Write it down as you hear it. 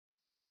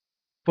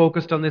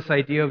focused on this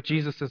idea of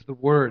Jesus as the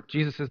Word,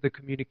 Jesus as the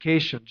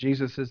communication,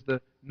 Jesus as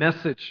the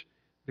message,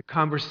 the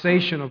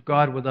conversation of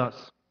God with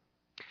us.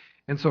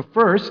 And so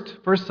first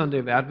Sunday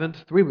of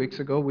Advent, 3 weeks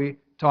ago, we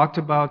talked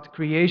about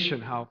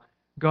creation, how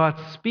God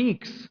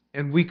speaks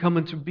and we come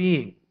into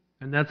being.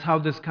 And that's how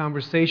this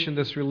conversation,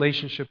 this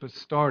relationship is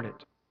started.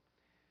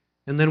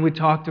 And then we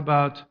talked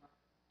about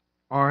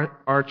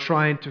our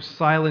trying to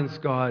silence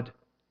God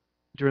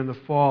during the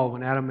fall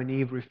when Adam and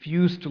Eve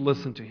refused to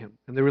listen to Him.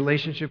 And the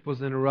relationship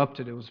was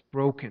interrupted, it was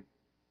broken.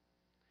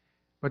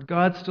 But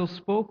God still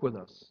spoke with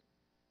us.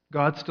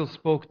 God still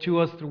spoke to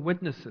us through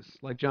witnesses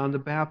like John the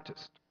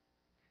Baptist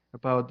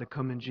about the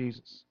coming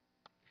Jesus.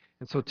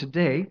 And so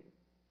today,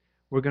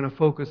 we're going to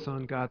focus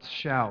on God's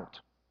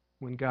shout.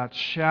 When God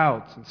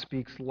shouts and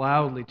speaks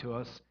loudly to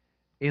us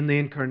in the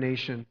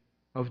incarnation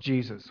of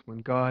Jesus.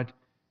 When God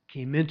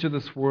came into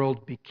this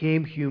world,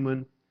 became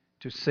human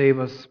to save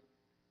us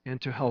and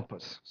to help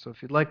us. So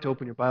if you'd like to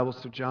open your Bibles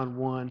to John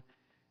 1,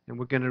 and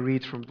we're going to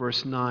read from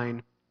verse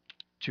 9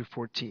 to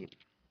 14.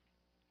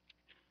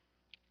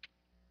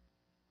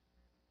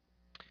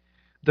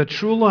 The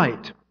true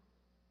light,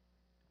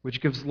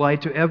 which gives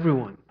light to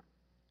everyone,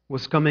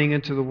 was coming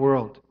into the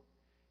world.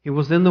 He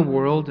was in the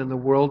world, and the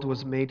world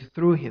was made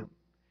through Him.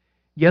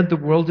 Yet the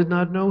world did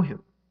not know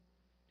Him.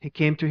 He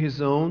came to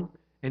His own,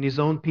 and His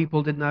own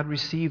people did not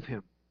receive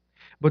Him.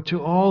 But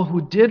to all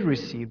who did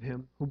receive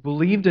Him, who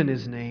believed in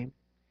His name,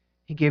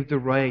 He gave the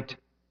right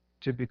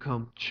to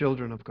become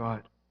children of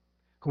God,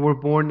 who were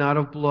born not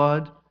of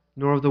blood,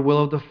 nor of the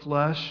will of the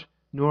flesh,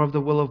 nor of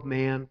the will of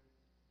man,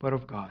 but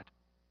of God.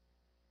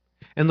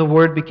 And the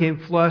Word became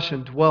flesh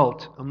and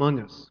dwelt among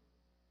us.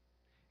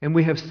 And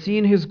we have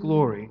seen His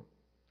glory.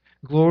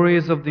 Glory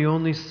is of the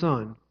only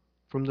Son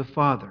from the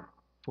Father,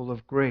 full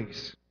of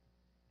grace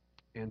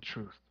and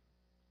truth.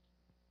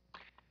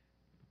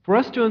 For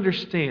us to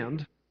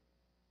understand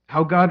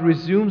how God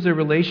resumes a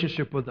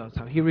relationship with us,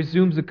 how He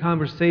resumes a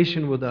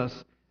conversation with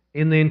us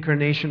in the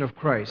incarnation of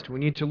Christ, we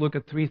need to look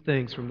at three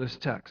things from this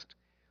text.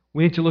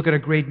 We need to look at a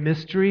great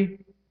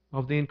mystery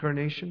of the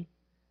incarnation.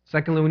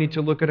 Secondly, we need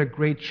to look at a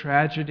great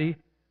tragedy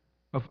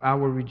of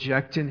our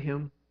rejecting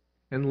Him.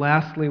 And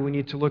lastly, we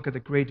need to look at the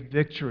great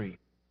victory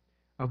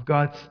of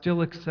God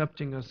still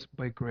accepting us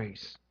by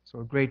grace. So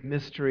a great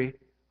mystery,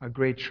 a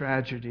great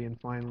tragedy, and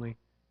finally,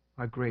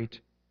 a great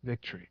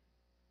victory.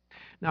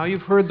 Now,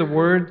 you've heard the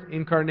word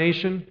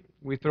incarnation.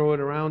 We throw it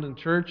around in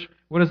church.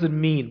 What does it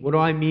mean? What do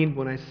I mean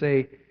when I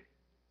say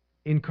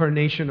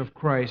incarnation of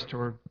Christ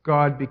or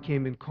God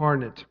became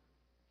incarnate?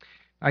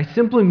 I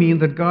simply mean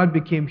that God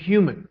became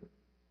human,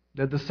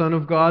 that the Son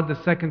of God,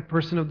 the second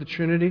person of the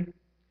Trinity,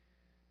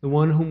 the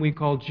one whom we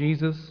call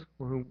Jesus,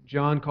 or whom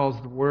John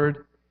calls the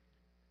Word,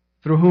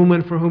 through whom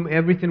and for whom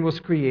everything was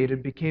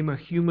created, became a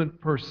human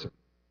person,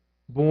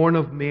 born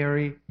of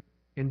Mary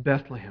in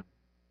Bethlehem.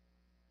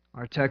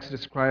 Our text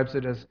describes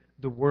it as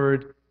the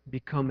Word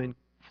becoming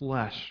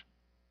flesh.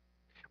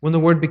 When the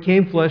Word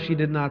became flesh, He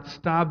did not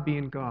stop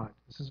being God.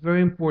 This is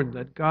very important,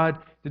 that God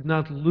did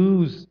not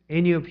lose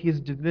any of His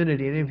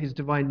divinity, any of His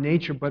divine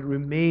nature, but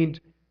remained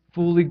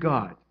fully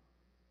God.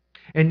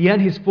 And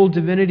yet His full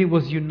divinity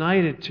was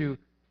united to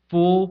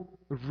full,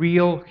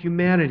 real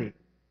humanity.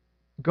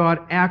 God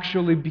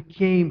actually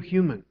became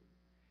human.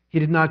 He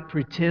did not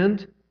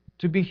pretend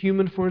to be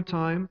human for a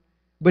time,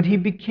 but He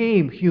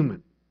became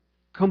human,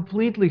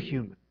 completely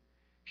human.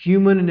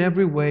 Human in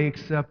every way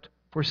except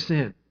for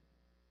sin.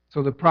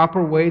 So the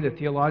proper way, the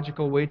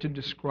theological way to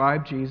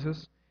describe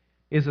Jesus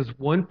is as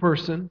one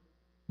person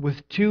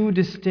with two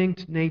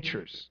distinct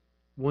natures,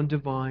 one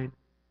divine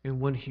and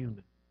one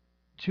human.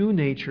 Two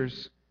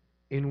natures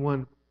in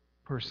one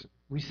person.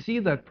 We see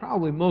that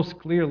probably most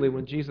clearly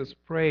when Jesus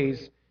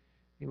prays,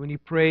 when He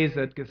prays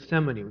at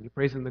Gethsemane, when He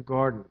prays in the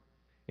garden.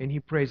 And He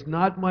prays,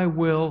 not my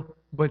will,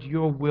 but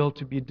your will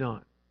to be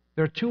done.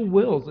 There are two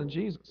wills in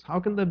Jesus.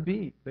 How can that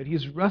be? That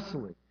He's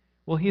wrestling.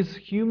 Well, His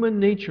human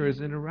nature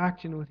is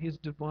interacting with His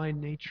divine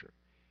nature.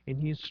 And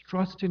He is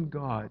trusting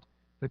God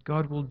that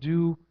God will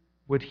do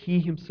what He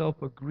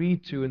Himself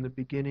agreed to in the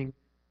beginning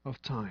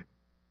of time.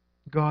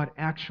 God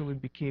actually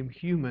became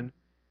human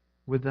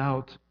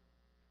without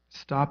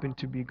stopping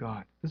to be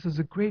God. This is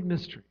a great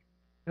mystery.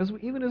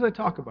 Even as I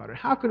talk about it,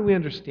 how can we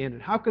understand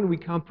it? How can we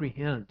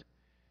comprehend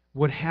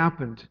what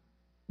happened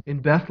in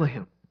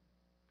Bethlehem?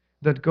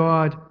 That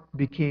God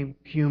became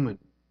human.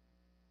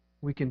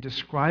 We can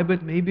describe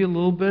it maybe a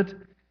little bit,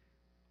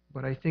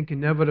 but I think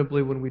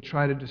inevitably when we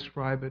try to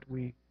describe it,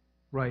 we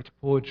write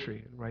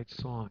poetry and write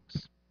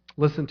songs.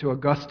 Listen to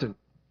Augustine.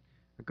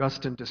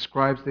 Augustine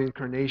describes the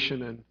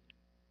incarnation, and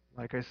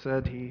like I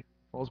said, he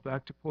falls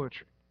back to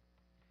poetry.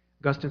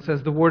 Augustine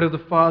says, the Word of the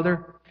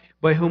Father,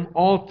 by whom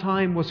all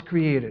time was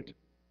created,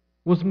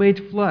 was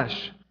made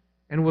flesh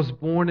and was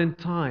born in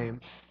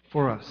time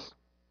for us.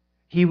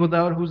 He,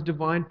 without whose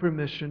divine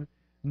permission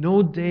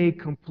no day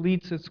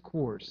completes its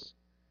course,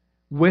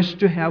 wished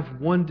to have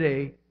one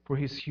day for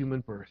His human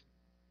birth.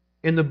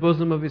 In the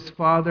bosom of His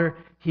Father,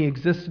 He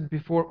existed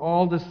before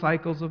all the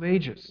cycles of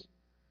ages.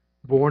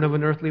 Born of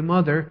an earthly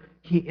mother,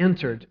 He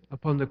entered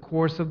upon the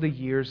course of the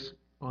years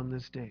on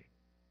this day.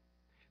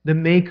 The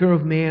maker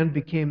of man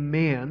became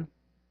man,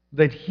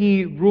 that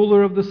he,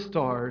 ruler of the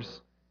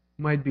stars,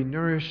 might be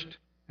nourished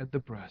at the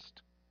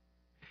breast.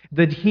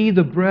 That he,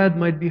 the bread,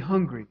 might be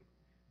hungry.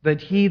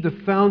 That he, the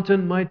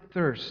fountain, might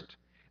thirst.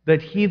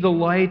 That he, the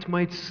light,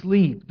 might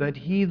sleep. That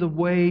he, the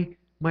way,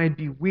 might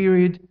be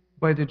wearied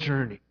by the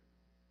journey.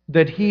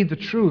 That he, the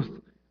truth,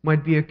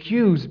 might be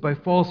accused by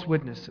false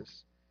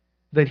witnesses.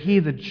 That he,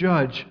 the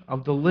judge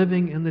of the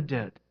living and the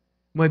dead,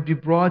 might be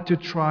brought to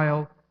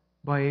trial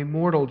by a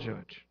mortal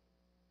judge.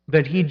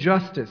 That he,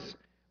 justice,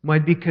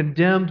 might be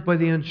condemned by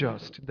the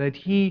unjust. That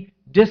he,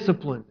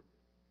 discipline,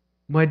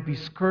 might be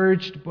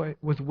scourged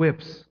with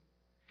whips.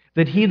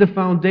 That he, the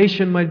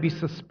foundation, might be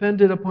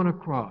suspended upon a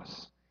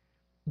cross.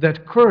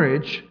 That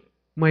courage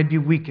might be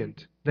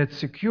weakened. That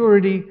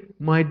security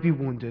might be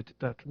wounded.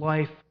 That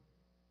life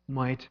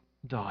might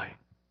die.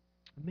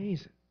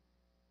 Amazing.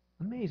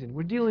 Amazing.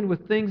 We're dealing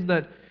with things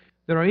that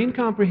are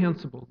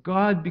incomprehensible.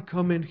 God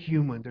becoming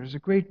human. There's a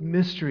great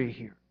mystery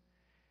here.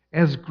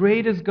 As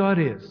great as God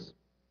is,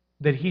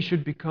 that he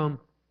should become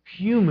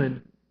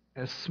human,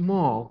 as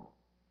small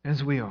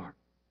as we are.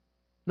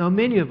 Now,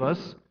 many of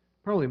us,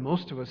 probably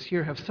most of us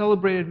here, have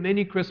celebrated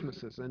many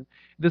Christmases, and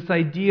this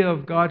idea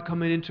of God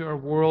coming into our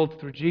world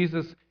through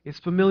Jesus is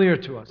familiar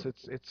to us.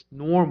 It's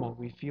normal.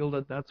 We feel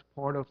that that's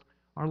part of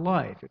our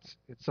life.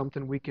 It's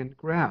something we can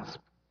grasp.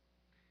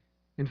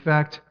 In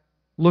fact,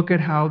 look at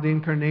how the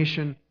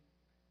incarnation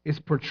is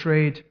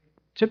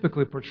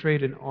typically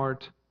portrayed in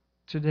art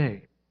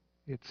today.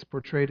 It's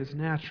portrayed as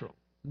natural,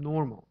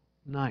 normal,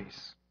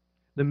 nice.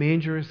 The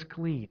manger is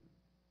clean.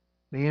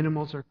 The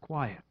animals are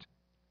quiet.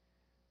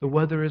 The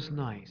weather is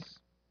nice.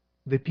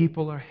 The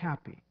people are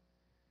happy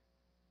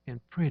and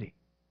pretty.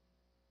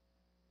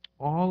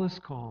 All is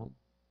calm.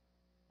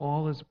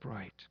 All is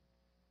bright.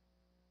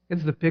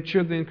 It's the picture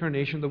of the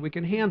incarnation that we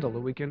can handle, that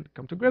we can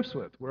come to grips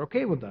with. We're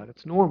okay with that.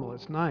 It's normal.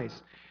 It's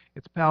nice.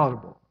 It's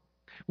palatable.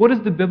 What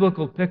is the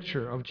biblical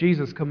picture of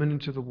Jesus coming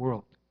into the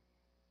world?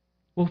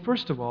 Well,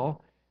 first of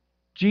all,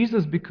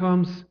 Jesus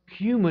becomes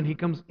human. He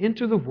comes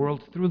into the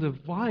world through the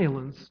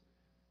violence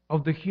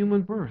of the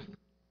human birth.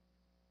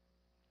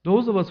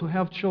 Those of us who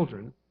have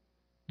children,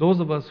 those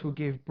of us who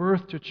gave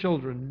birth to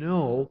children,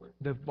 know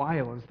the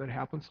violence that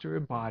happens to your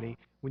body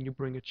when you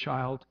bring a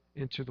child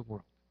into the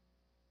world.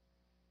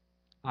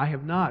 I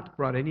have not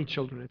brought any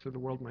children into the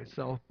world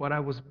myself, but I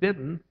was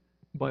bitten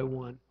by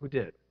one who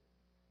did.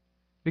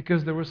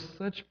 Because there was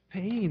such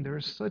pain, there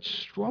was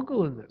such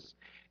struggle in this.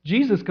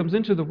 Jesus comes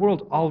into the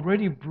world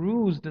already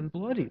bruised and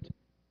bloodied.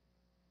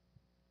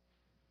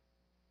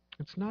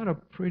 It's not a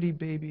pretty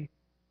baby,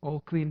 all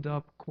cleaned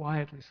up,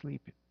 quietly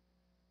sleeping.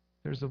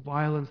 There's a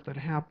violence that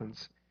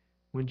happens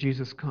when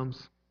Jesus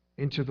comes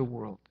into the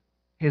world.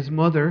 His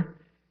mother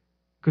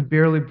could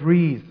barely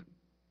breathe,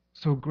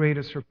 so great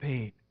is her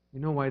pain. You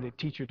know why they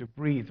teach you to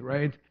breathe,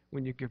 right?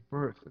 When you give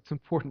birth. It's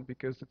important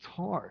because it's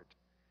hard.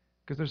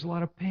 Because there's a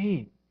lot of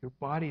pain. Your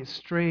body is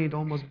strained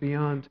almost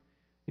beyond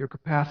your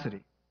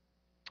capacity.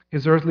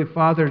 His earthly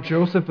father,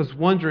 Joseph, is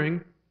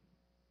wondering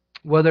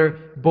whether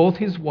both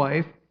his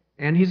wife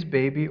and his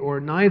baby, or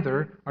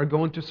neither, are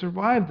going to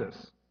survive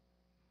this.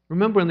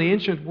 Remember, in the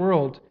ancient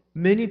world,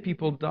 many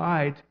people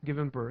died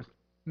giving birth.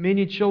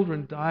 Many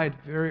children died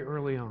very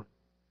early on.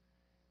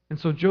 And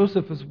so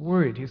Joseph is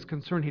worried. He's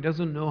concerned. He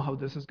doesn't know how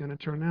this is going to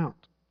turn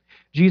out.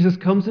 Jesus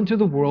comes into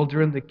the world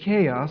during the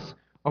chaos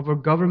of a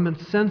government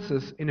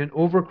census in an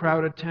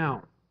overcrowded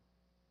town.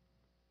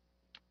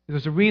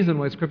 There's a reason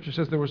why Scripture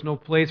says there was no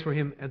place for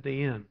him at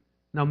the inn.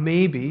 Now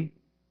maybe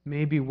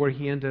where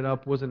he ended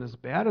up wasn't as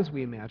bad as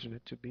we imagine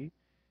it to be.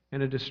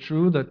 And it is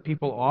true that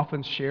people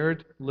often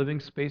shared living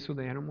space with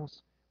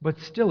animals. But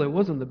still, it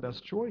wasn't the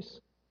best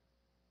choice.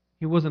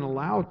 He wasn't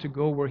allowed to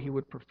go where he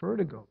would prefer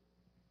to go.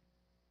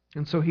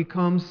 And so he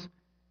comes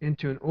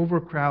into an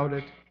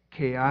overcrowded,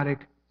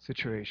 chaotic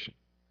situation.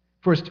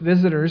 First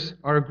visitors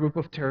are a group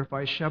of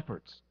terrified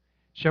shepherds.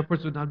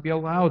 Shepherds would not be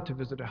allowed to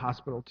visit a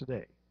hospital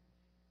today.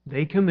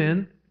 They come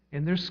in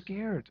and they're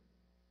scared.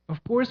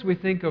 Of course, we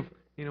think of,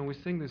 we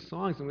sing these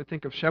songs and we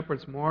think of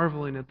shepherds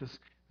marveling at this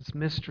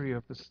mystery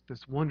of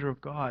this wonder of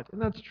God.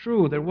 And that's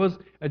true. There was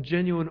a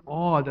genuine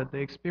awe that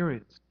they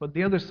experienced. But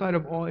the other side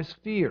of awe is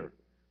fear.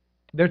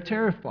 They're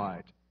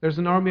terrified. There's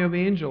an army of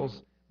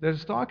angels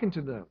that's talking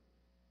to them.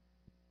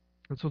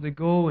 And so they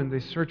go and they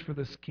search for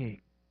this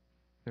king.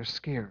 They're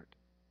scared.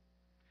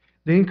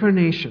 The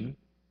incarnation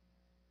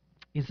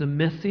is a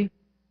messy,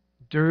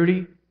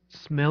 dirty,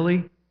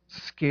 smelly,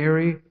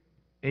 scary,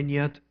 and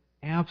yet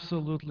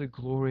absolutely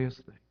glorious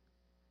thing.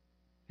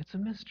 It's a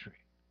mystery.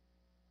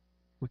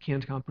 We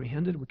can't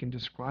comprehend it, we can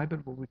describe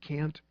it, but we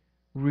can't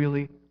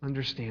really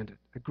understand it.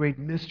 A great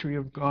mystery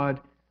of God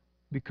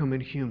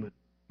becoming human.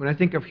 When I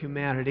think of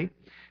humanity,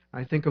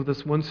 I think of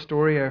this one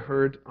story I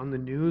heard on the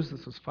news.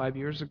 This was 5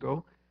 years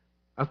ago.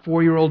 A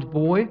 4-year-old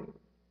boy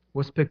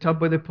was picked up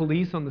by the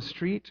police on the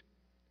street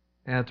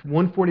at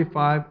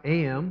 1:45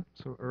 a.m.,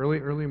 so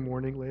early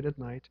morning, late at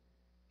night.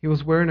 He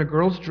was wearing a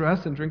girl's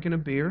dress and drinking a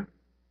beer.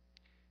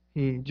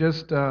 He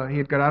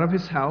had got out of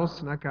his house,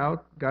 snuck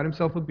out, got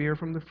himself a beer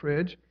from the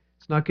fridge,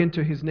 snuck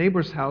into his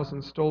neighbor's house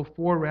and stole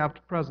 4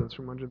 wrapped presents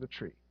from under the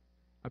tree.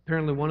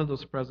 Apparently one of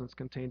those presents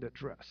contained a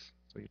dress,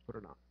 so he put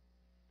it on.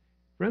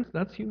 Friends,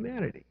 that's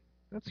humanity.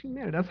 That's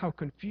humanity. That's how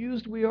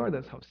confused we are.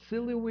 That's how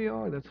silly we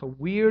are. That's how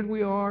weird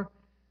we are.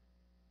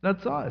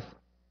 That's us.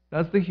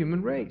 That's the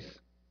human race.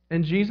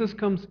 And Jesus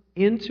comes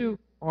into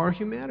our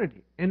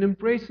humanity and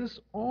embraces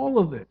all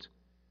of it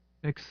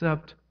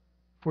except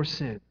for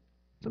sin.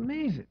 It's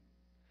amazing.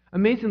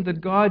 Amazing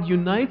that God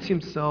unites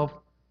himself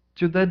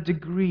to that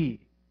degree.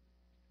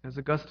 As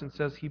Augustine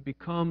says, he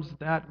becomes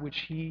that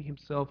which he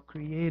himself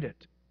created.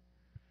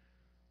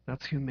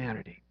 That's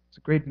humanity. It's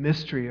a great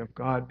mystery of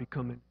God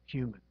becoming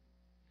human.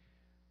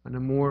 On a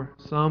more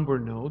somber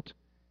note,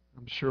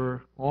 I'm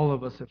sure all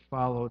of us have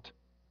followed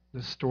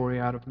this story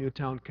out of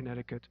Newtown,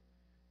 Connecticut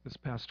this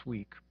past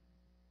week.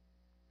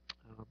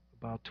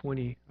 About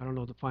 20, I don't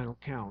know the final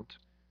count,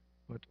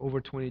 but over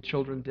 20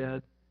 children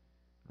dead.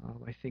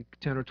 I think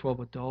 10 or 12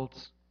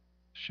 adults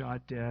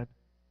shot dead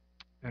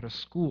at a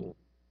school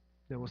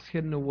that was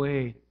hidden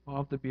away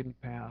off the beaten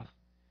path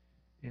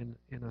in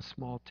a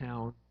small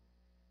town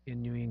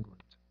in New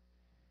England.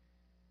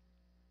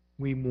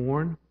 We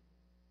mourn.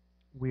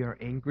 We are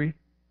angry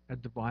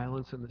at the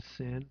violence and the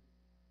sin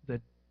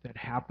that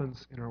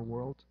happens in our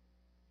world.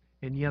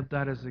 And yet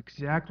that is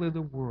exactly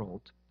the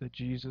world that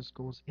Jesus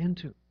goes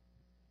into.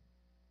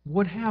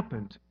 What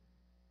happened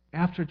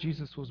after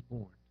Jesus was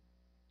born?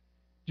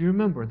 Do you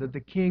remember that the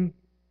king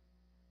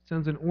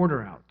sends an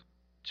order out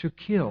to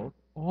kill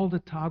all the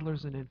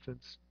toddlers and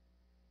infants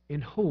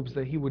in hopes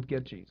that he would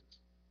get Jesus?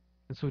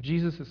 And so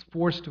Jesus is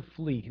forced to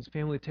flee. His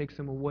family takes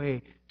him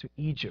away to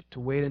Egypt to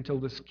wait until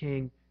this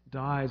king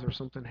dies or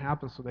something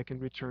happens so they can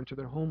return to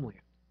their homeland.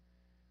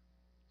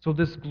 So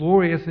this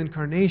glorious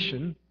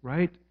incarnation,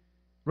 right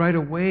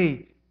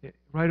away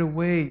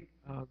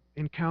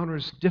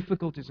encounters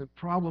difficulties and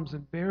problems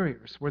and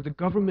barriers where the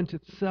government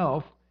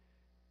itself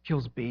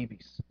kills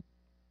babies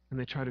and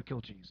they try to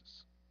kill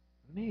Jesus.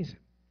 Amazing.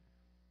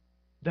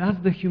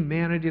 That's the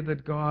humanity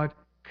that God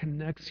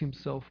connects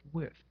himself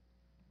with.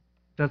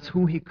 That's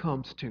who he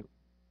comes to.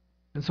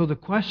 And so the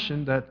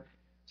question that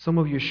some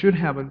of you should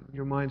have in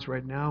your minds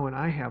right now, and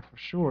I have for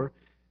sure,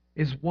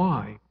 is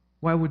why?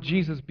 Why would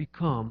Jesus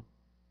become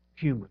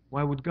human?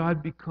 Why would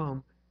God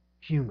become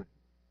human?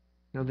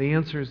 Now the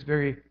answer is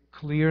very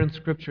clear in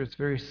Scripture. It's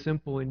very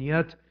simple, and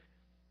yet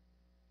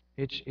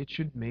it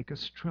should make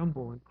us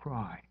tremble and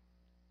cry.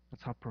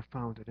 That's how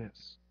profound it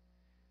is.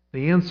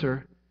 The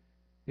answer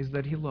is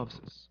that he loves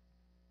us.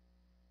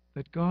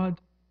 That God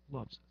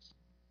loves us.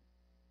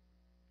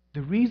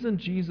 The reason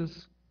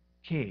Jesus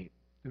came,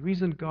 the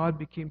reason God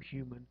became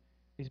human,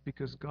 is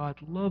because God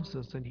loves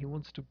us and he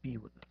wants to be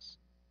with us.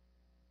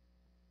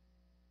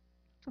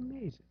 It's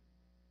amazing.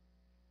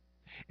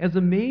 As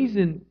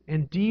amazing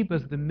and deep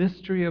as the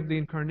mystery of the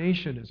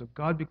incarnation is, of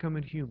God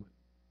becoming human,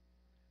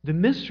 the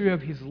mystery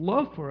of his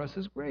love for us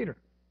is greater.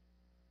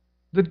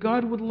 That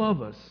God would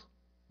love us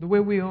the way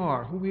we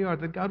are, who we are,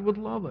 that God would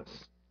love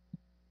us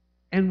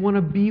and want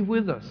to be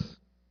with us.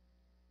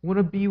 Want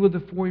to be with a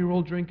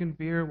 4-year-old drinking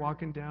beer,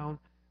 walking down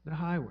the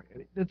highway.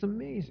 It's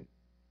amazing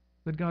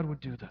that God would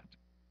do that.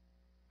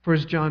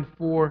 1 John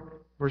 4,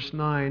 verse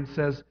 9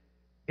 says,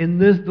 "In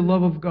this the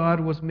love of God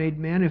was made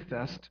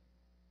manifest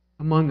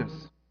among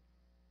us,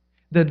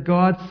 that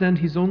God sent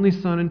his only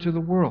Son into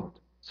the world,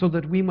 so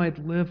that we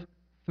might live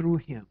through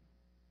him."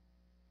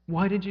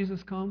 Why did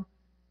Jesus come?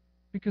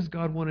 Because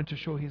God wanted to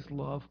show his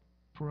love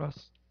for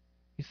us.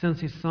 He sends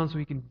his Son so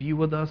he can be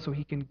with us, so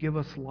he can give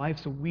us life,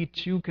 so we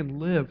too can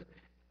live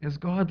as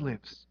God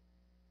lives.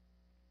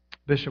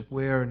 Bishop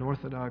Ware, an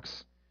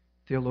Orthodox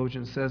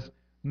theologian, says,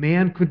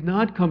 "Man could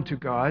not come to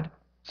God,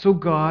 so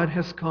God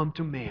has come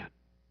to man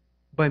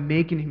by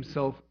making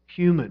himself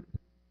human."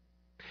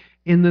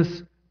 In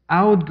this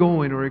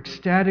outgoing or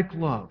ecstatic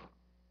love,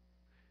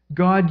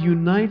 God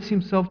unites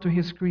himself to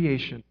his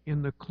creation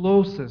in the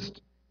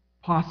closest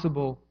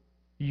possible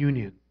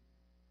union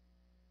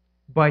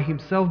by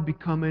himself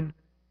becoming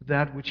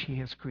that which he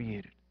has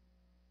created.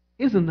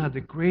 Isn't that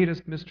the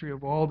greatest mystery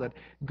of all, that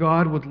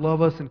God would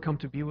love us and come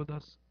to be with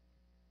us?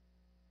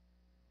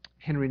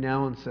 Henry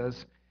Nouwen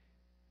says,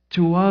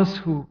 "To us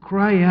who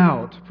cry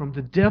out from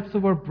the depth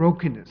of our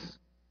brokenness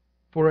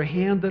for a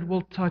hand that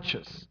will touch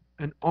us,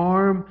 an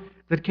arm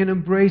that can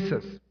embrace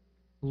us,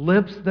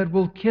 lips that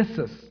will kiss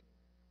us,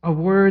 a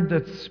word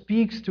that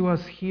speaks to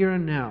us here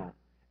and now,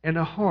 and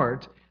a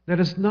heart that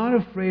is not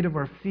afraid of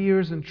our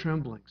fears and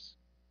tremblings.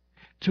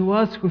 To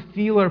us who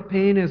feel our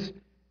pain as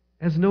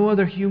no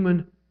other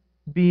human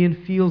being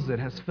feels it,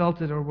 has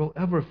felt it, or will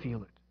ever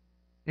feel it,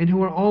 and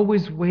who are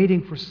always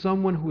waiting for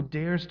someone who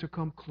dares to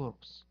come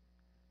close.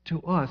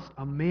 To us,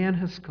 a man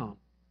has come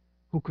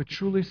who could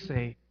truly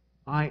say,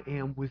 'I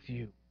am with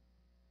you.'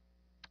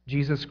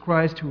 Jesus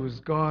Christ, who is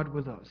God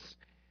with us,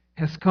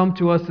 has come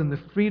to us in the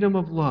freedom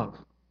of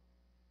love,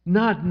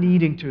 not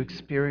needing to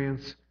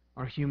experience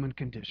our human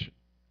condition.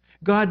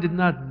 God did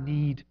not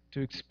need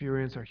to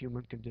experience our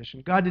human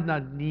condition. God did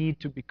not need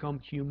to become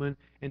human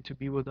and to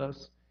be with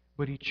us.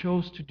 But He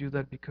chose to do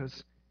that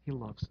because He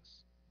loves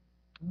us.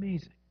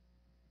 Amazing.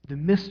 The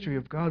mystery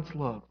of God's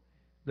love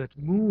that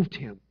moved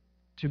Him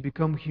to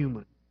become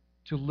human,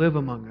 to live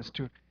among us,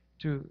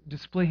 to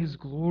display His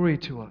glory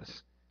to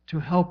us, to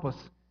help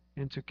us,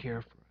 and to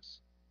care for us.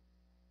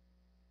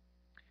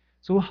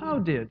 So how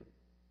did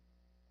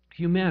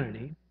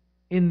humanity,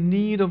 in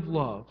need of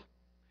love,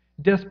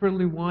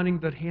 desperately wanting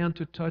that hand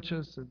to touch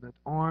us and that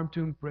arm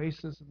to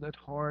embrace us and that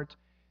heart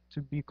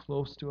to be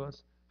close to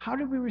us, how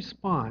did we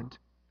respond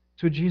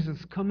to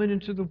Jesus coming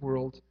into the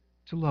world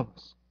to love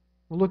us?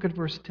 Well, look at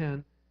verse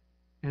 10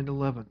 and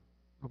 11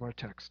 of our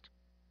text.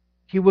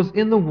 He was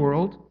in the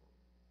world,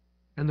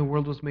 and the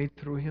world was made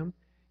through Him,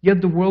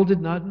 yet the world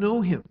did not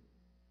know Him.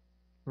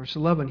 Verse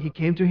 11, He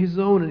came to His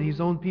own, and His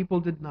own people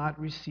did not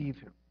receive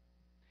Him.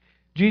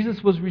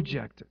 Jesus was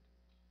rejected.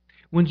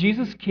 When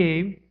Jesus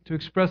came to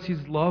express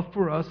His love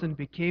for us and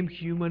became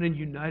human and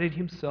united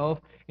Himself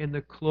in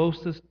the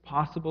closest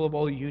possible of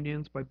all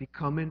unions by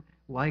becoming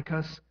like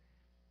us,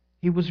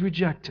 He was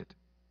rejected.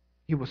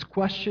 He was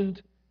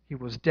questioned. He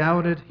was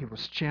doubted. He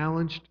was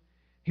challenged.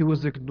 He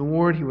was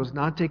ignored. He was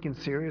not taken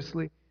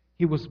seriously.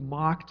 He was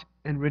mocked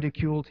and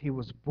ridiculed. He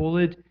was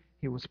bullied.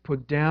 He was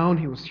put down.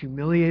 He was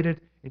humiliated.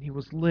 And He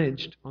was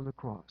lynched on the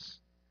cross.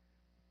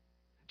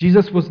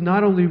 Jesus was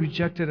not only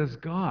rejected as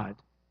God,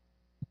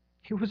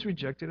 He was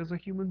rejected as a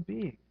human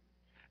being.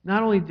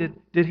 Not only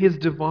did His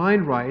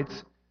divine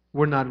rights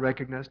were not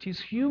recognized,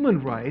 His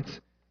human rights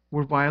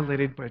were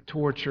violated by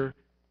torture,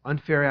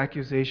 unfair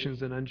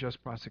accusations, and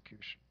unjust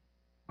prosecution.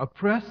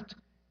 Oppressed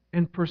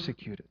and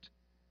persecuted,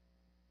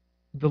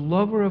 the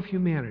lover of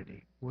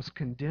humanity was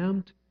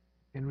condemned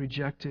and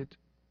rejected,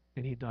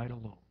 and He died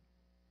alone.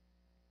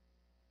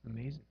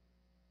 Amazing.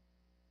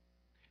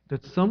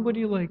 That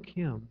somebody like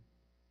Him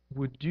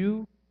would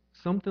do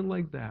something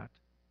like that,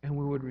 and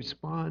we would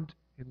respond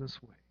in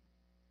this way.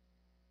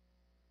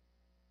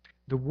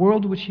 The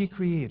world which He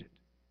created,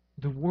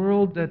 the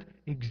world that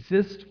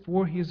exists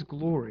for His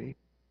glory,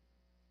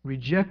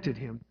 rejected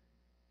Him,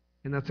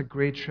 and that's a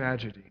great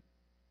tragedy.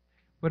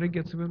 But it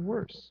gets even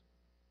worse.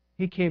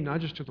 He came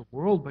not just to the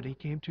world, but He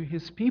came to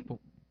His people.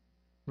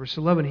 Verse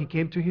 11, He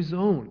came to His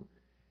own,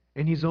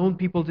 and His own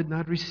people did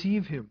not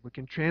receive Him. We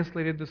can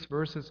translate this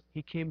verse as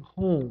He came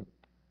home,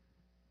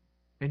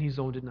 and His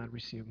own did not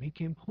receive Him. He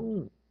came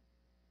home.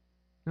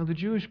 Now, the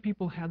Jewish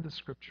people had the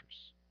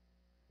Scriptures.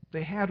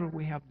 They had what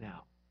we have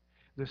now.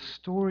 The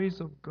stories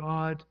of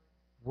God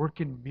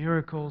working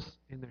miracles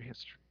in their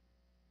history.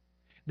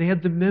 They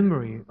had the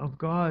memory of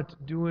God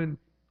doing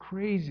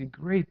crazy,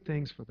 great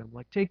things for them,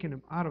 like taking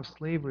them out of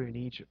slavery in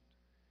Egypt,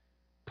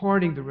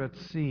 parting the Red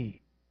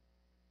Sea,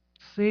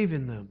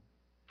 saving them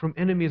from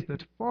enemies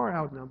that far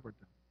outnumbered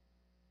them.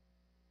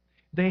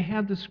 They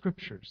had the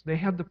Scriptures. They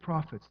had the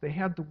prophets. They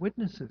had the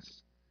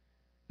witnesses.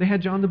 They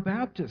had John the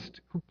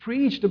Baptist, who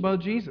preached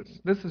about Jesus.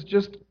 This is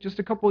just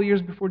a couple of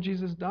years before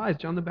Jesus dies.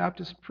 John the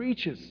Baptist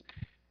preaches,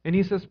 and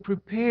he says,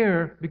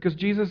 prepare, because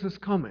Jesus is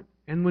coming.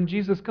 And when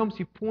Jesus comes,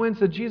 he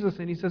points at Jesus,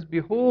 and he says,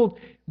 behold,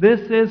 this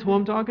is who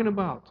I'm talking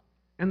about.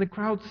 And the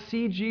crowd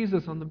see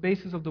Jesus on the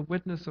basis of the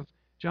witness of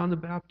John the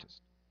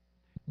Baptist.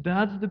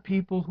 That's the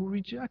people who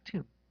reject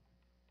Him.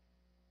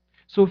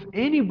 So if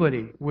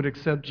anybody would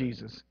accept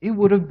Jesus, it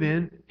would have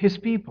been His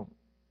people,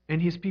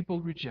 and His people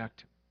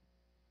reject Him.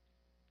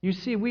 You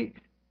see,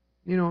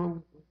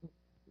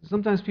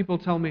 sometimes people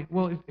tell me,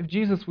 well, if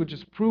Jesus would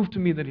just prove to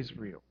me that He's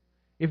real,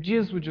 if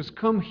Jesus would just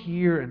come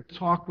here and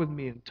talk with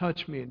me and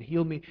touch me and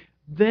heal me,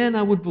 then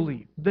I would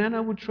believe. Then I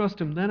would trust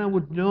Him. Then I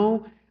would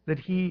know that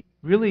He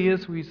really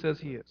is who He says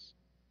He is.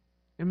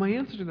 And my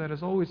answer to that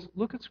is always,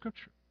 look at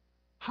Scripture.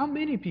 How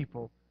many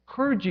people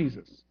heard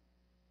Jesus,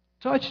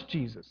 touched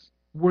Jesus,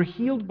 were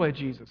healed by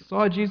Jesus,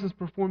 saw Jesus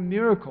perform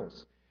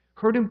miracles,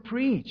 heard Him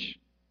preach,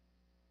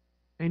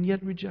 and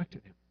yet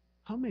rejected Him?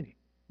 How many?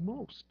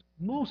 Most.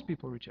 Most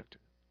people rejected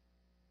Him.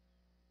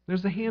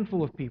 There's a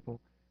handful of people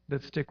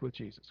that stick with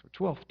Jesus,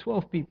 or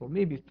 12 people,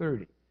 maybe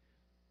 30.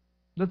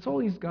 That's all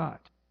He's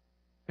got.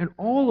 And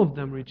all of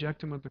them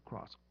reject Him at the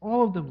cross.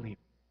 All of them leave Him.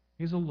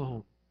 He's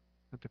alone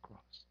at the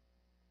cross.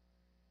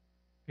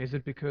 Is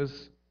it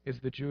because it's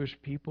the Jewish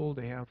people,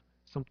 they have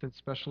something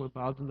special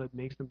about them that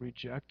makes them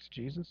reject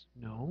Jesus?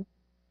 No.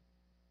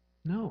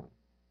 No.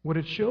 What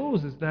it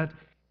shows is that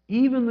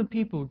even the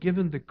people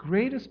given the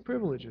greatest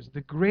privileges,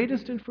 the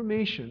greatest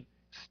information,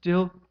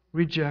 still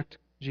reject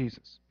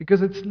Jesus.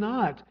 Because it's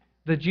not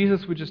that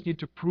Jesus would just need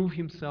to prove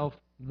Himself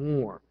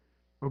more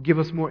or give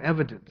us more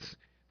evidence.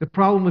 The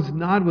problem is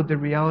not with the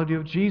reality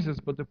of Jesus,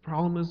 but the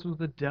problem is with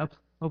the depth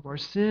of our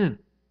sin.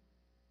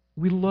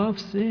 We love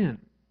sin.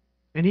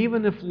 And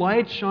even if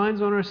light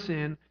shines on our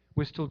sin,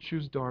 we still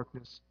choose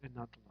darkness and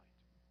not the light.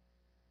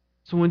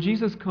 So when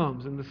Jesus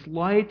comes and this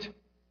light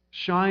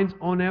shines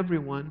on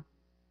everyone,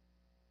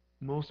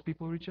 most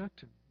people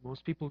reject Him.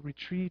 Most people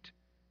retreat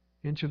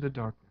into the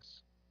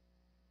darkness.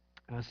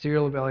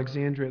 Cyril of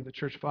Alexandria, the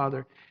church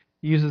father,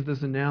 uses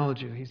this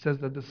analogy. He says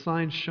that the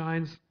sun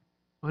shines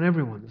on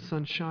everyone. The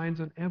sun shines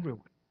on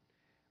everyone.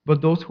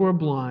 But those who are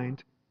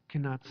blind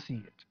cannot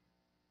see it.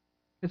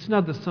 It's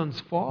not the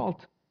sun's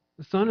fault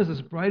The sun is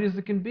as bright as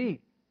it can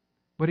be.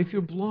 But if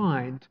you're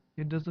blind,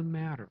 it doesn't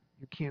matter.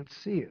 You can't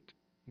see it.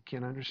 You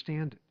can't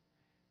understand it.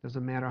 It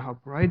doesn't matter how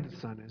bright the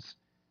sun is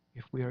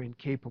if we are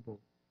incapable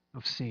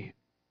of seeing.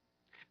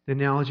 The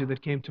analogy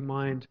that came to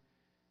mind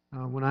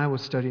when I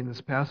was studying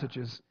this passage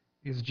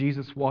is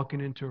Jesus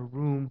walking into a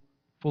room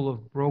full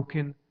of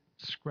broken,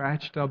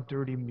 scratched up,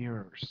 dirty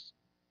mirrors.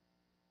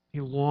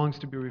 He longs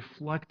to be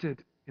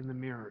reflected in the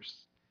mirrors.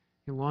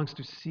 He longs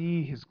to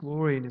see His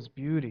glory and His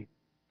beauty.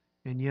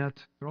 And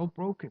yet, they're all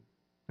broken.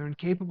 They're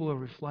incapable of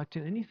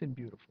reflecting anything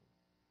beautiful.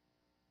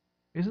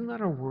 Isn't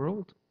that our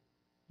world?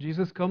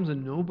 Jesus comes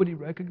and nobody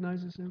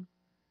recognizes Him.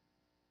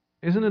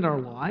 Isn't it our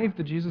life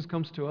that Jesus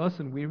comes to us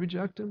and we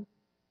reject Him?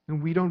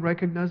 And we don't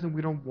recognize Him,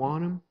 we don't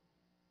want Him?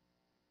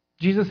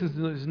 Jesus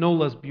is no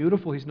less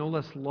beautiful, He's no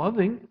less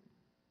loving,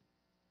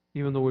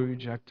 even though we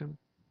reject Him.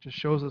 It just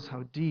shows us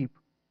how deep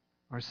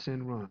our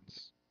sin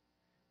runs.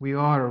 We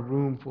are a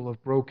room full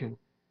of broken,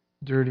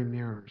 dirty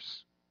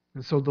mirrors.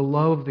 And so the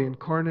love of the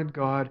incarnate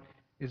God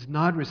is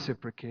not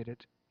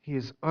reciprocated. He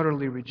is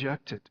utterly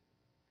rejected.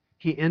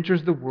 He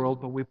enters the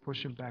world, but we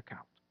push Him back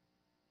out.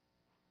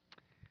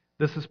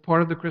 This is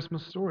part of the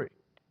Christmas story.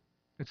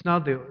 It's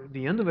not the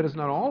end of it, it's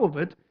not all of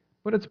it,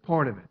 but it's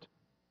part of it.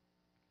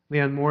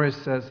 Leon Morris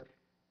says,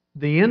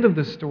 the end of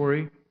the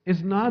story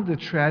is not the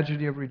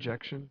tragedy of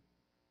rejection,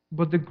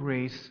 but the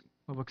grace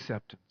of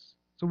acceptance.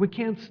 So we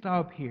can't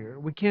stop here.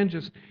 We can't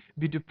just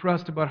be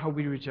depressed about how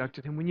we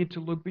rejected Him. We need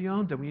to look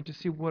beyond that. We need to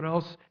see what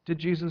else did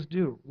Jesus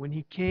do. When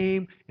He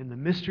came in the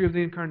mystery of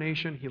the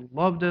incarnation, He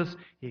loved us,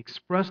 He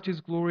expressed His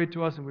glory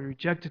to us, and we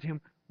rejected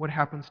Him. What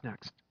happens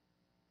next?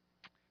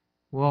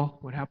 Well,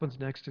 what happens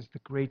next is the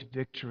great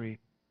victory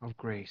of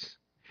grace.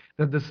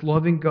 That this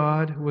loving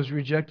God who was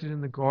rejected in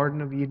the Garden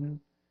of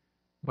Eden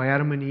by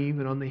Adam and Eve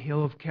and on the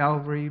hill of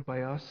Calvary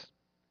by us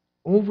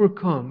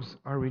overcomes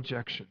our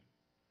rejection,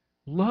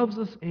 loves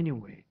us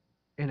anyway,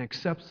 and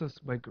accepts us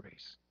by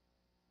grace.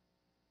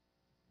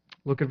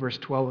 Look at verse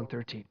 12 and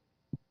 13.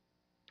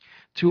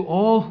 To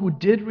all who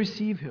did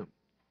receive Him,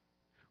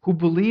 who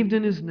believed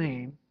in His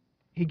name,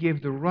 He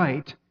gave the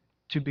right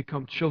to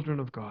become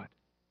children of God,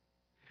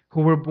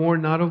 who were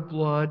born not of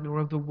blood, nor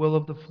of the will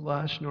of the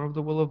flesh, nor of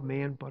the will of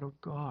man, but of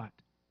God.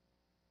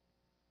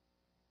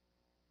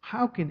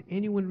 How can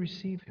anyone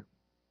receive Him?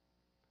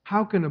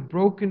 How can a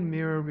broken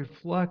mirror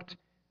reflect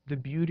the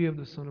beauty of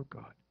the Son of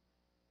God?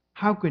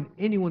 How can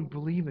anyone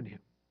believe in Him?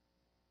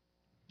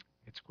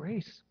 It's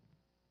grace.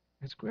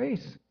 It's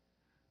grace.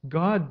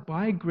 God,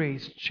 by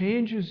grace,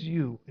 changes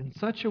you in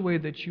such a way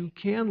that you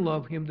can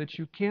love Him, that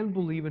you can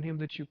believe in Him,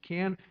 that you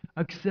can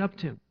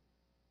accept Him.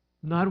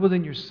 Not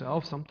within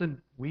yourself. Something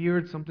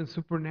weird, something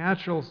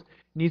supernatural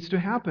needs to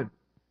happen.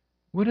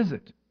 What is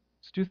it?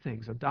 It's two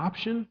things: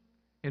 adoption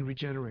and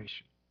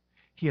regeneration.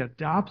 He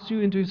adopts you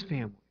into His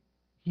family.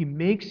 He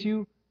makes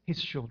you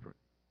His children.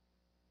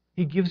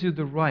 He gives you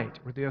the right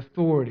or the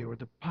authority or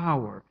the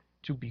power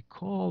to be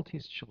called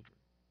His children.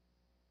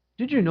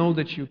 Did you know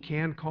that you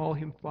can call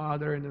Him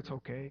Father and it's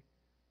okay?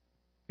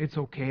 It's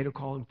okay to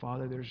call Him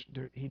Father.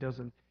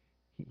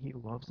 He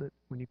loves it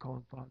when you call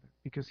Him Father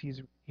because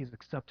He's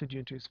accepted you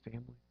into His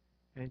family.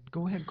 And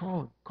go ahead,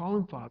 call Him. Call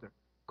Him Father.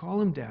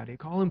 Call Him Daddy.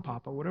 Call Him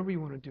Papa. Whatever you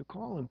want to do,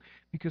 call Him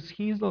because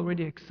He's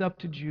already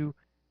accepted you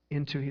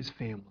into His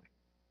family.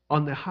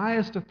 On the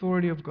highest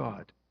authority of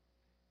God,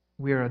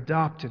 we are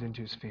adopted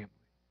into His family.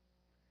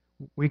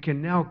 We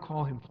can now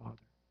call Him Father.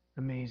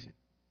 Amazing.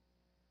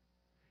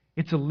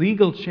 It's a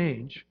legal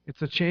change.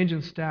 It's a change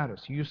in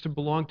status. You used to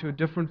belong to a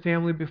different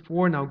family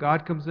before. Now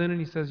God comes in and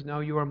He says, now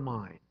you are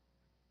mine.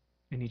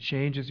 And He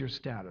changes your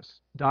status.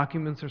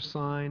 Documents are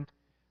signed.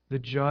 The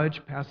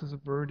judge passes a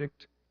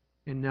verdict.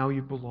 And now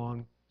you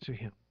belong to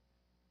Him.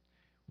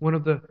 One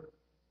of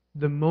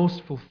the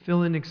most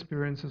fulfilling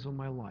experiences of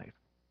my life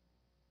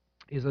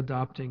is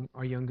adopting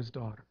our youngest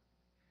daughter.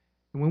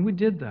 And when we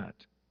did that,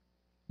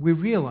 we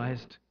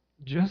realized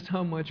just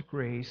how much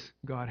grace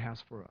God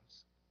has for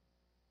us.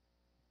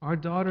 Our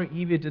daughter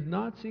Evie did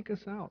not seek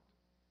us out.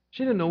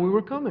 She didn't know we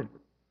were coming.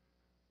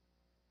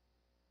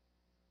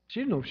 She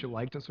didn't know if she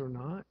liked us or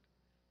not.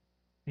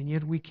 And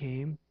yet we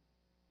came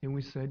and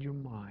we said, you're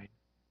mine.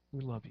 We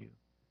love you.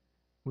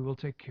 We will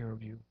take care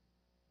of you.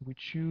 We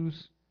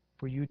choose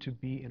for you to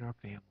be in our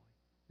family.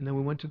 And then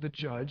we went to the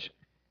judge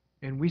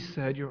and we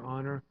said, Your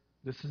Honor,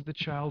 this is the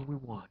child we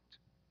want.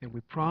 And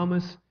we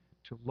promise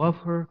to love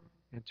her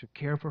and to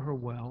care for her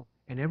well.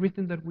 And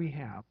everything that we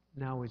have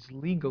now is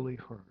legally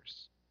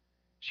hers.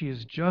 She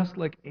is just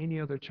like any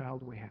other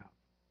child we have.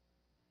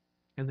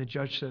 And the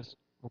judge says,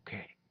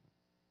 okay.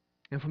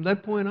 And from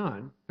that point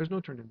on, there's no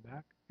turning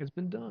back. It's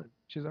been done.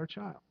 She's our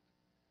child.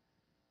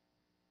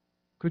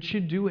 Could she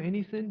do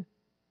anything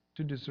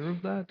to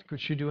deserve that?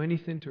 Could she do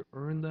anything to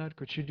earn that?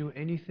 Could she do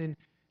anything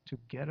to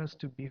get us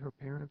to be her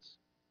parents?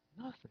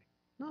 Nothing.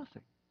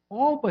 Nothing.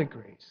 All by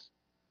grace.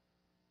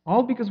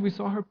 All because we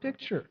saw her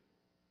picture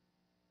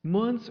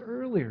months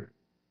earlier.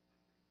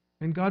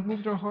 And God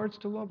moved our hearts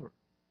to love her.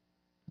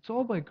 It's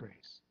all by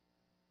grace.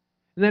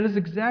 And that is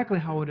exactly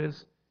how it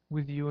is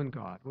with you and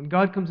God. When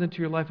God comes into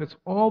your life, it's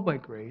all by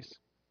grace.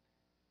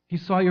 He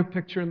saw your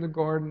picture in the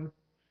garden,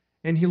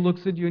 and he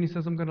looks at you and he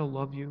says, I'm going to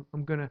love you.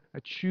 I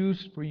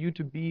choose for you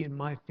to be in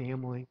my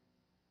family.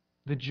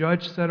 The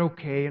judge said,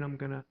 okay, and I'm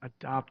going to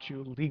adopt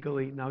you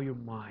legally. Now you're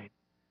mine.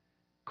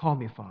 Call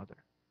me Father.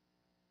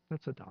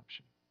 That's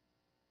adoption.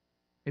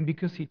 And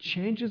because he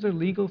changes our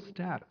legal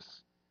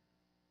status,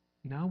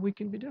 now we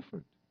can be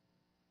different.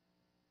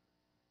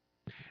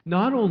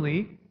 Not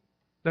only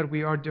that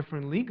we are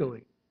different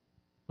legally,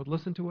 but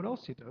listen to what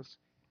else he does.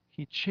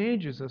 He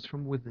changes us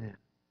from within.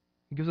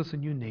 He gives us a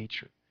new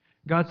nature.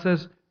 God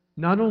says,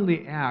 not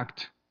only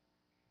act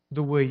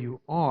the way you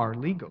are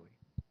legally,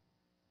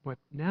 but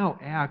now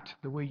act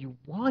the way you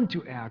want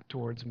to act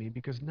towards me,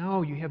 because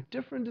now you have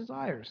different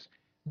desires,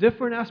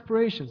 different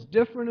aspirations,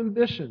 different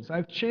ambitions.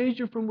 I've changed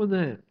you from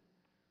within.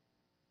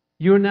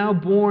 You're now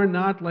born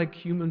not like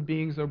human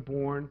beings are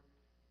born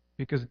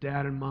because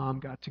dad and mom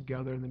got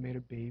together and they made a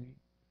baby.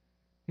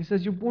 He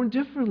says you're born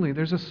differently.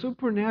 There's a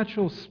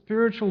supernatural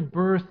spiritual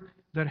birth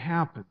that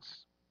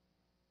happens,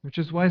 which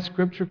is why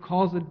Scripture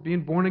calls it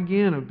being born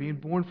again or being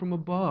born from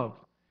above.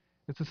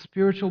 It's a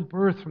spiritual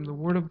birth from the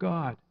Word of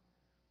God.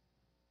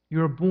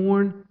 You're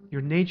born,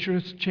 your nature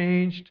has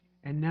changed,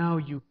 and now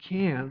you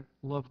can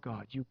love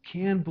God. You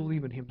can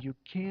believe in Him. You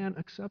can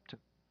accept Him.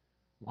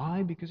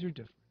 Why? Because you're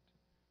different.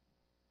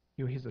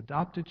 You're His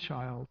adopted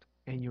child,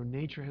 and your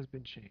nature has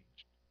been changed.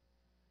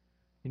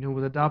 You know,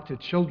 with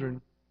adopted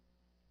children,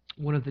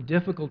 one of the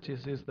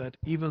difficulties is that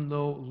even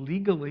though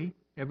legally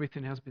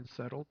everything has been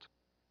settled,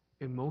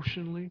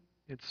 emotionally,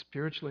 it's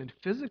spiritually, and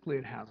physically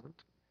it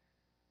hasn't.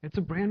 It's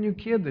a brand new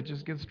kid that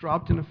just gets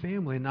dropped in a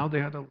family, and now they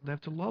have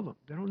to love him.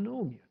 They don't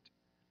know him yet.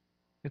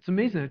 It's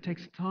amazing. It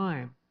takes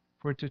time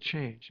for it to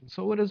change. And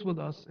so it is with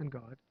us and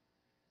God.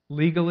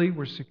 Legally,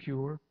 we're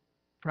secure.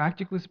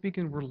 Practically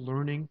speaking, we're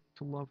learning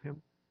to love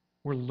Him.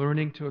 We're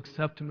learning to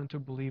accept Him and to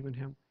believe in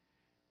Him.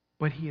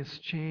 But He has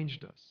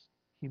changed us.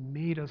 He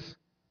made us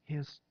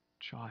His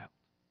child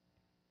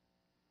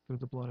through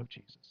the blood of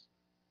Jesus.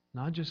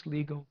 Not just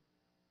legal,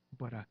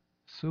 but a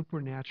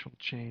supernatural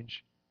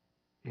change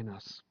in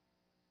us.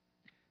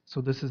 So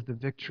this is the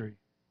victory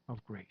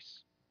of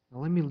grace.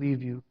 Now let me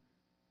leave you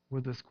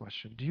with this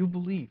question. Do you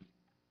believe?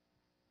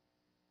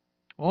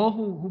 All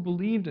who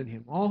believed in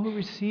Him, all who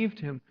received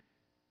Him,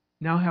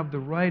 now have the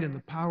right and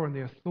the power and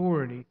the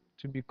authority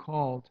to be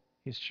called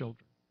His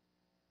children.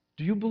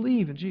 Do you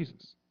believe in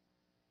Jesus?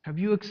 Have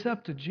you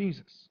accepted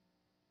Jesus?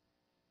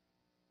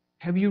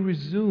 Have you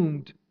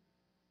resumed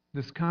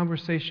this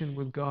conversation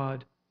with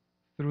God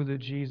through the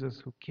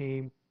Jesus who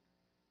came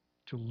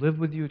to live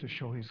with you, to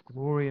show His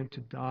glory, and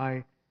to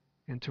die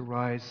and to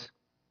rise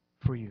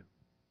for you?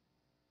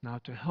 Now,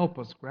 to help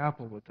us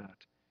grapple with that,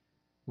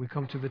 we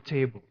come to the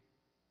table.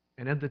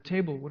 And at the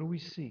table, what do we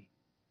see?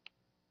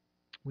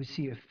 We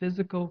see a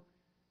physical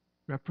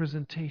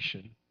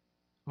representation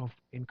of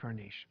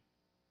incarnation.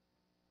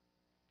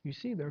 You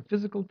see, there are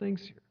physical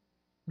things here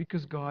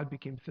because God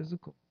became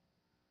physical.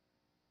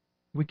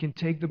 We can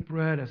take the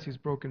bread as His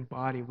broken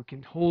body. We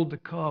can hold the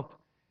cup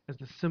as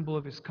the symbol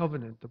of His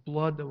covenant, the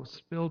blood that was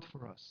spilled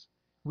for us.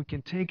 We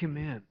can take Him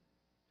in.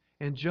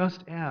 And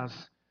just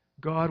as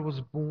God was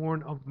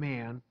born of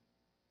man,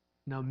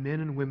 now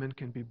men and women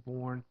can be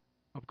born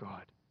of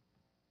God.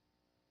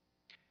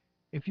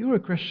 If you're a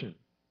Christian,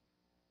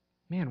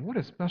 man, what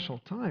a special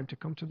time to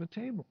come to the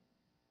table.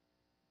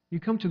 You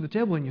come to the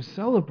table and you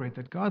celebrate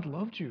that God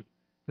loved you,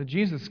 that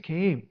Jesus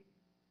came,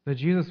 that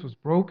Jesus was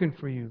broken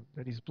for you,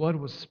 that His blood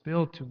was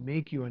spilled to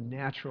make you a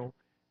natural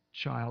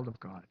child of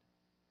God.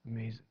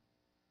 Amazing.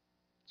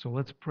 So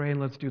let's pray and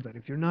let's do that.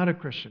 If you're not a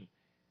Christian,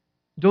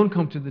 don't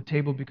come to the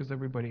table because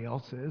everybody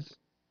else is.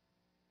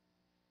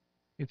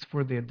 It's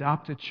for the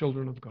adopted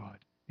children of God.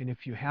 And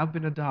if you have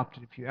been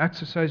adopted, if you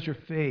exercise your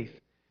faith,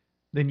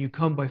 then you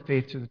come by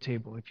faith to the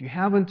table. If you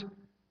haven't,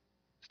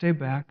 stay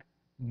back,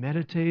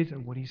 meditate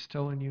on what He's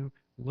telling you,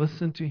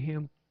 listen to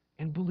Him,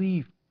 and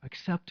believe.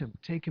 Accept Him.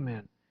 Take Him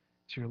in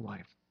to your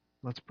life.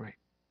 Let's pray.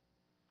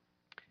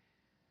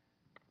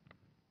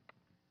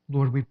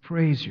 Lord, we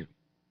praise You.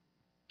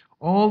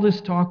 All this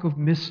talk of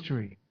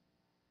mystery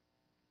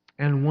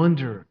and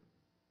wonder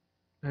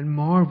and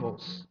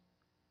marvels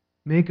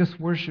make us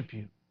worship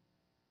You.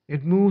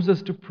 It moves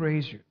us to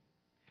praise You.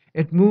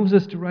 It moves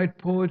us to write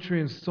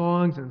poetry and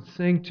songs and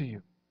sing to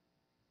You.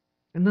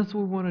 And that's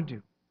what we want to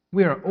do.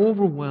 We are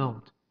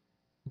overwhelmed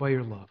by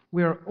Your love.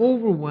 We are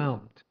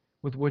overwhelmed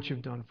with what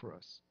You've done for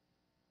us.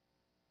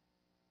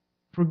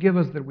 Forgive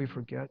us that we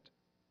forget.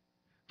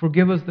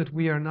 Forgive us that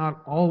we are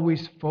not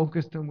always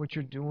focused on what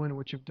You're doing,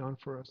 what You've done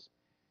for us.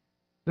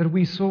 That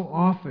we so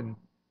often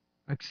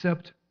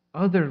accept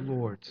other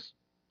lords,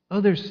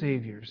 other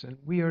saviors, and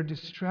we are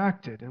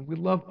distracted and we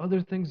love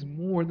other things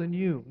more than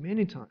You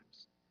many times.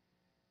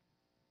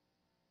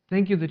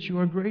 Thank You that You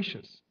are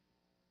gracious.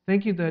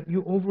 Thank You that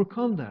You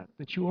overcome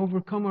that You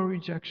overcome our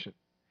rejection.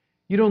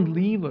 You don't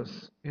leave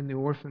us in the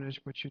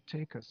orphanage, but You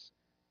take us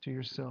to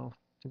Yourself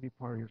to be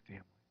part of Your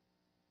family.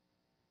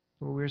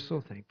 So we're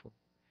so thankful.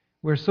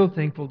 We're so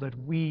thankful that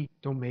we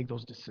don't make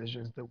those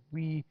decisions, that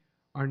we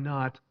are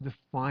not the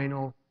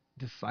final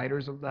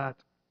deciders of that,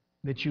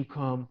 that you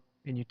come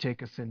and you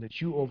take us in,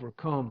 that you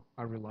overcome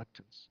our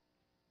reluctance.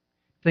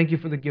 Thank you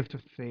for the gift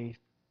of faith.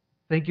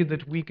 Thank you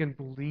that we can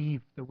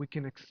believe, that we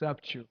can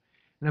accept you.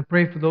 And I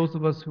pray for those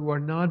of us who are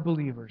not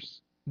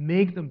believers,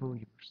 make them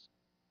believers.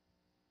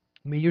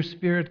 May your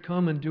Spirit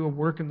come and do a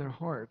work in their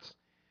hearts,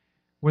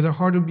 where their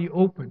heart would be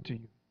open to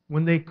you,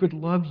 when they could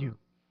love you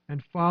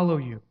and follow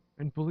you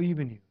and believe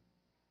in you.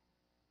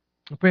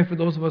 I pray for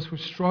those of us who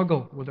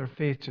struggle with our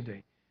faith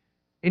today.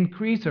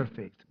 Increase our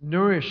faith,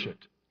 nourish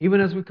it. Even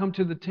as we come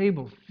to the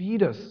table,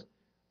 feed us.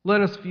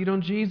 Let us feed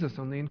on Jesus,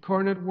 on the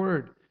incarnate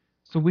Word,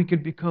 so we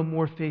could become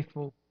more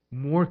faithful,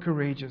 more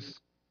courageous,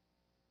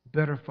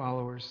 better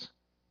followers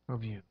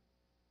of you.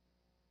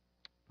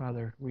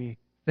 Father, we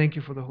thank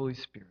you for the Holy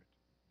Spirit.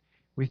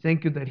 We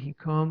thank you that He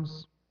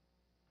comes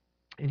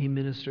and He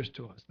ministers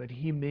to us, that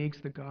He makes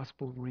the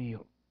gospel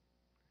real.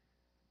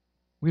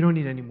 We don't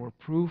need any more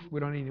proof. We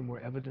don't need any more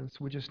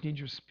evidence. We just need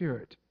your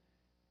Spirit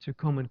to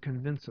come and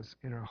convince us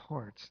in our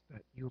hearts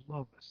that you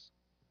love us,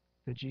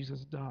 that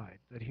Jesus died,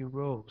 that He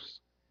rose,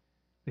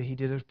 that He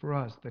did it for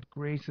us, that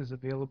grace is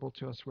available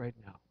to us right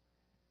now.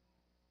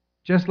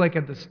 Just like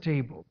at this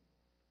table,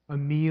 a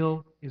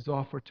meal is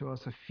offered to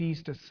us, a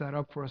feast is set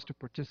up for us to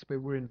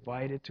participate. We're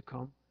invited to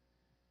come.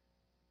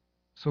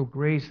 So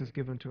grace is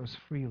given to us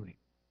freely.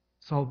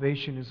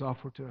 Salvation is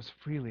offered to us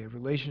freely. A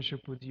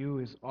relationship with you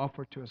is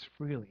offered to us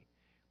freely.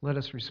 Let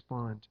us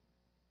respond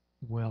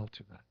well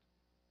to that.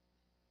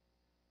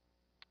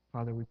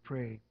 Father, we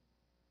pray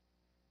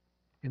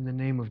in the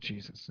name of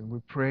Jesus, and we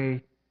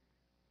pray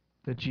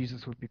that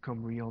Jesus would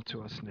become real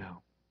to us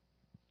now.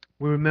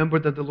 We remember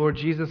that the Lord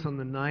Jesus, on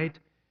the night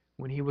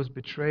when He was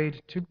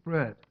betrayed, took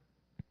bread,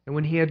 and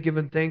when He had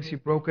given thanks, He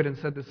broke it and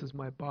said, "This is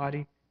my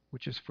body,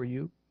 which is for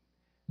you.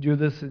 Do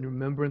this in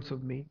remembrance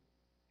of me."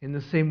 In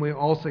the same way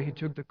also He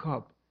took the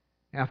cup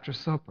after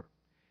supper,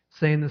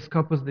 saying, "This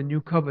cup is the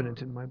new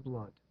covenant in my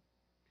blood.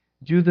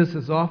 Do this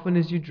as often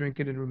as you drink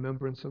it in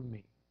remembrance of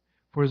me.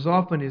 For as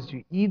often as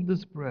you eat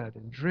this bread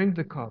and drink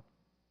the cup,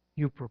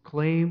 you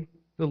proclaim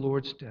the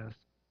Lord's death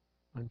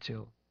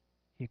until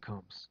He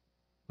comes."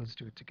 Let's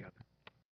do it together.